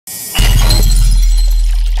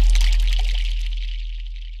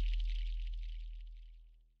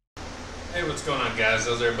What's going on, guys?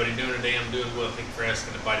 How's everybody doing today? I'm doing well. Thank you for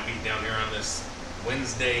asking. The Body Beat down here on this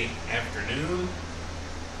Wednesday afternoon,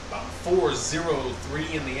 about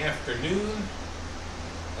 4:03 in the afternoon.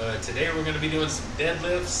 Today we're going to be doing some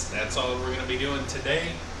deadlifts. That's all we're going to be doing today.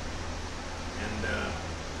 And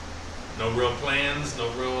no real plans,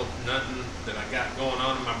 no real nothing that I got going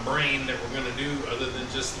on in my brain that we're going to do other than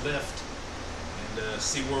just lift and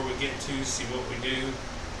see where we get to, see what we do.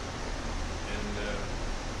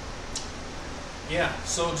 Yeah,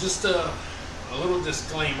 so just a little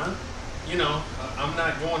disclaimer, you know, I'm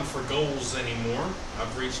not going for goals anymore.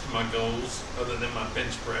 I've reached my goals other than my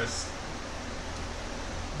bench press.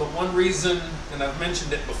 But one reason, and I've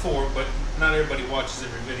mentioned it before, but not everybody watches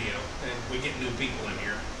every video, and we get new people in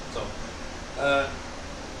here. So,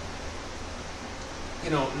 you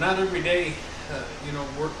know, not every day, you know,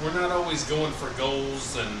 we're not always going for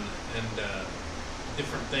goals and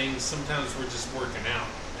different things. Sometimes we're just working out.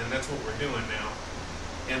 And that's what we're doing now.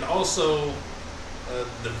 And also,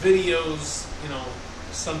 the videos, you know,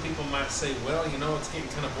 some people might say, well, you know, it's getting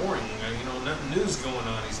kind of boring. You know, nothing new's going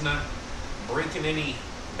on. He's not breaking any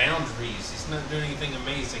boundaries. He's not doing anything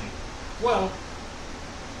amazing. Well,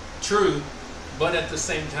 true, but at the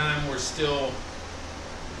same time, we're still,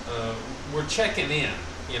 we're checking in.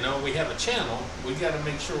 You know, we have a channel. We got to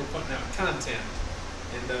make sure we're putting out content.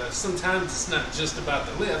 And sometimes it's not just about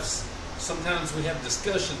the lifts. Sometimes we have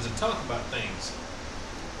discussions and talk about things.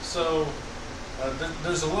 So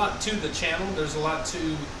there's a lot to the channel. There's a lot to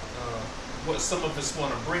what some of us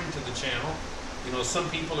want to bring to the channel. You know, some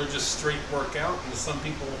people are just straight workout, and some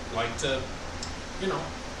people like to, you know,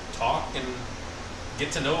 talk and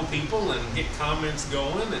get to know people and get comments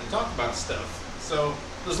going and talk about stuff. So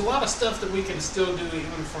there's a lot of stuff that we can still do even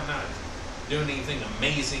if we're not doing anything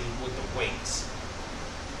amazing with the weights.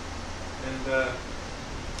 And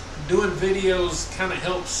doing videos kind of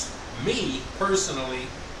helps me personally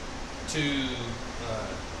to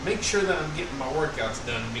make sure that I'm getting my workouts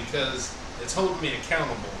done, because it's holding me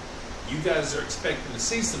accountable. You guys are expecting to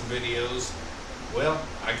see some videos. Well,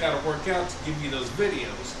 I got to work out to give you those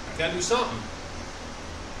videos. I got to do something.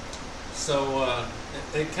 So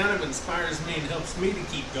it kind of inspires me and helps me to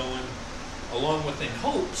keep going, along with in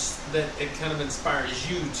hopes that it kind of inspires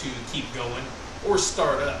you to keep going or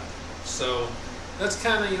start up. So that's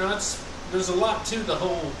kind of, you know, there's a lot to the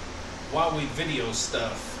whole why we video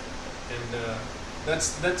stuff, and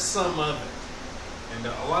that's some of it. And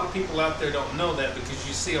a lot of people out there don't know that, because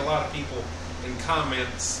you see a lot of people in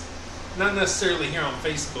comments, not necessarily here on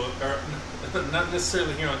Facebook, or not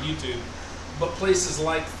necessarily here on YouTube, but places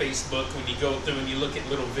like Facebook. When you go through and you look at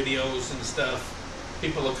little videos and stuff,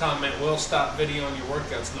 people will comment, well, stop videoing your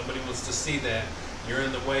workouts, nobody wants to see that, you're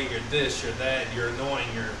in the way, you're this, you're that, you're annoying,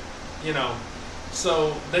 you're, you know.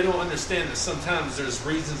 So they don't understand that sometimes there's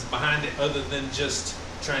reasons behind it other than just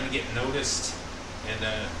trying to get noticed and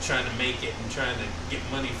trying to make it and trying to get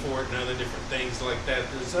money for it and other different things like that.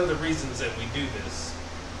 There's other reasons that we do this.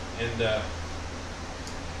 And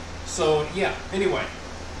so, yeah, anyway,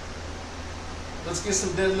 let's get some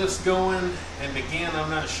deadlifts going. And again, I'm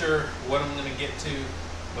not sure what I'm going to get to,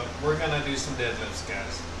 but we're going to do some deadlifts,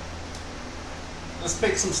 guys. Let's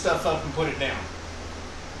pick some stuff up and put it down.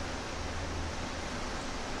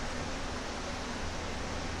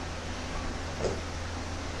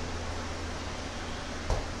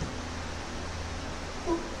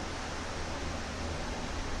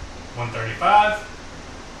 $135.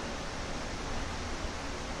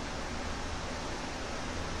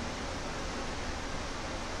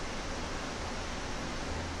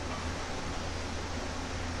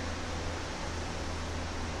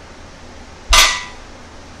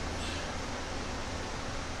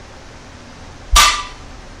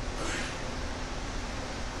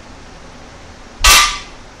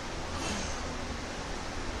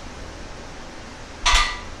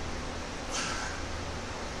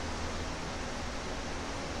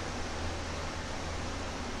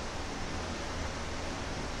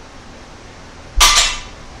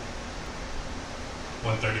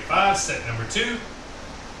 $135, set number 2.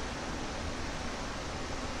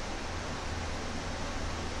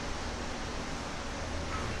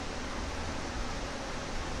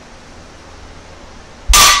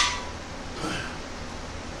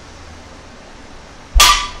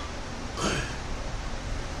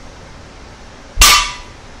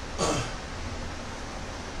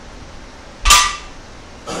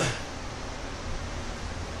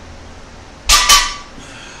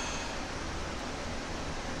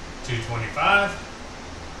 $225.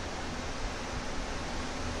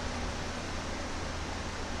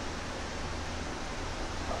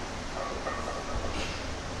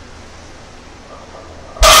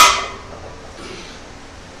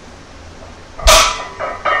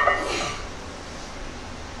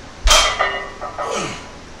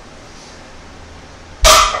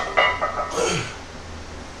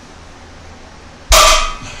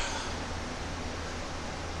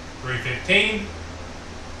 pain.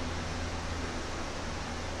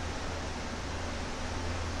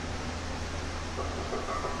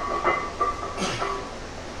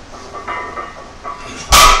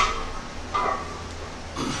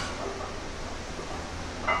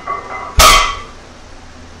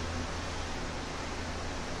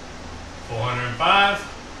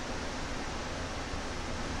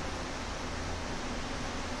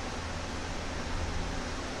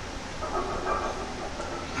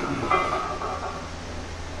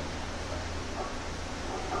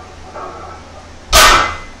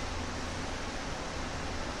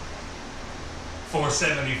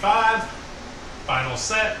 $475, final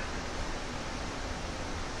set.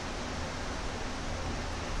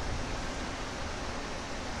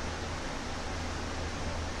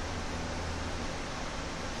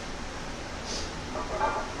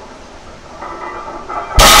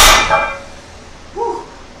 Whew.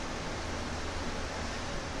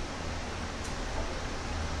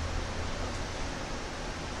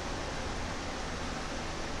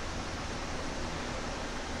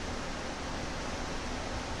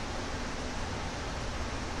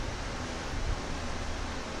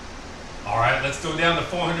 All right, let's go down to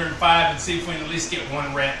 405 and see if we can at least get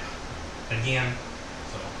one rep again.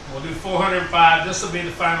 So we'll do 405. This will be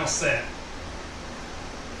the final set.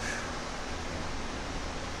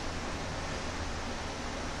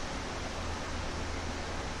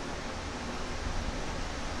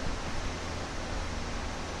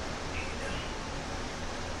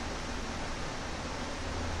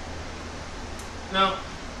 Now,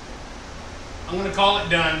 I'm going to call it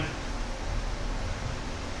done.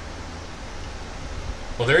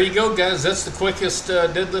 Well, there you go, guys. That's the quickest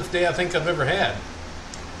deadlift day I think I've ever had.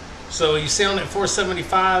 So you see on that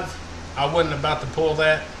 475, I wasn't about to pull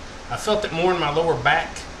that. I felt it more in my lower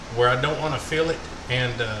back where I don't want to feel it.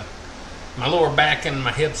 And my lower back and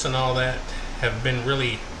my hips and all that have been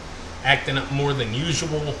really acting up more than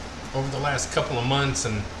usual over the last couple of months.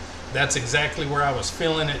 And that's exactly where I was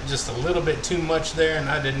feeling it, just a little bit too much there. And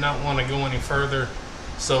I did not want to go any further.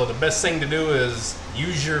 So the best thing to do is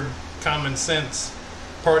use your common sense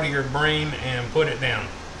part of your brain and put it down.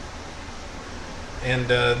 And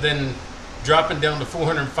then dropping down to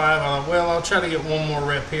 405, I thought, well, I'll try to get one more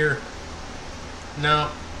rep here.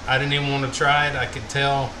 No, I didn't even want to try it. I could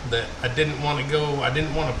tell that I didn't want to go. I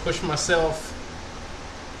didn't want to push myself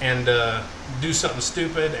and do something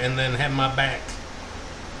stupid and then have my back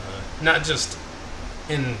not just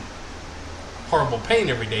in horrible pain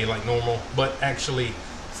every day like normal, but actually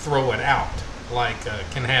throw it out like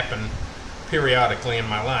can happen periodically in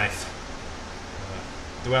my life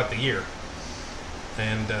throughout the year.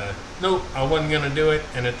 And nope, I wasn't going to do it.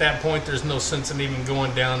 And at that point, there's no sense in even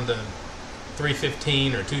going down to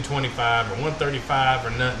 315 or 225 or 135 or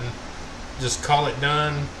nothing. Just call it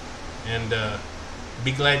done and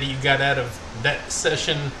be glad that you got out of that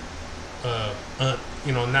session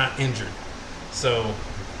not injured. So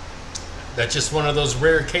that's just one of those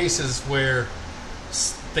rare cases where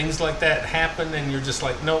things like that happen and you're just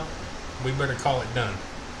like, nope, we better call it done.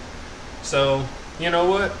 So, you know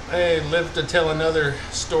what? Hey, live to tell another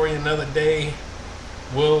story another day.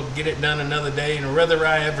 We'll get it done another day. And whether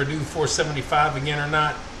I ever do 475 again or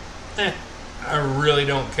not, I really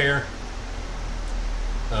don't care.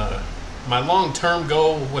 My long-term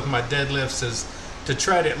goal with my deadlifts is to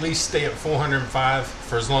try to at least stay at 405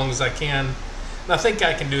 for as long as I can. And I think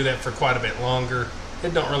I can do that for quite a bit longer.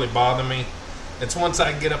 It don't really bother me. It's once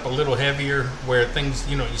I get up a little heavier where things,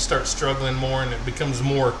 you start struggling more and it becomes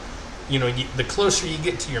more, the closer you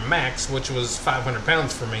get to your max, which was 500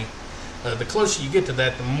 pounds for me, the closer you get to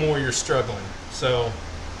that, the more you're struggling. So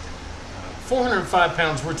 405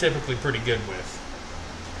 pounds we're typically pretty good with.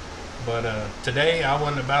 But today I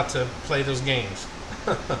wasn't about to play those games.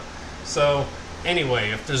 So anyway,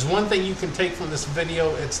 if there's one thing you can take from this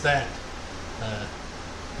video, it's that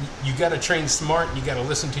you got to train smart. You got to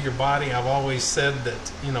listen to your body. I've always said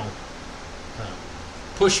that,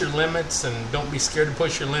 push your limits and don't be scared to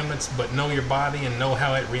push your limits, but know your body and know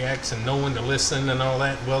how it reacts and know when to listen and all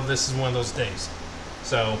that. Well, this is one of those days.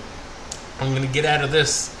 So I'm going to get out of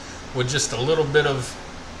this with just a little bit of,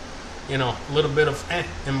 in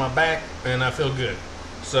my back, and I feel good.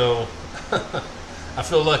 So I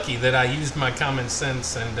feel lucky that I used my common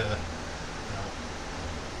sense and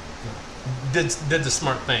did the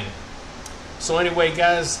smart thing. So anyway,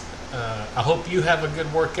 guys, I hope you have a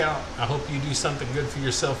good workout. I hope you do something good for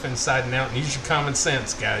yourself inside and out. And use your common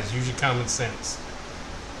sense, guys. Use your common sense.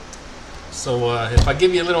 So if I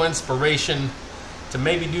give you a little inspiration to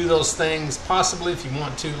maybe do those things, possibly if you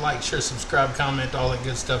want to, like, share, subscribe, comment, all that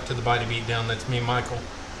good stuff to the Body Beatdown. That's me, Michael.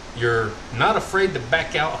 You're not afraid to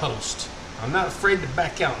back out host. I'm not afraid to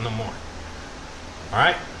back out no more. All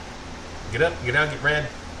right? Get up, get out, get rad,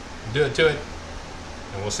 do it to it.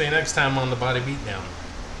 And we'll see you next time on the Body Beatdown.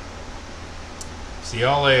 See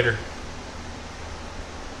y'all later.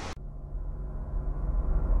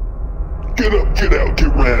 Get up, get out,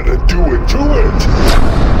 get rad, and do it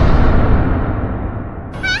to it!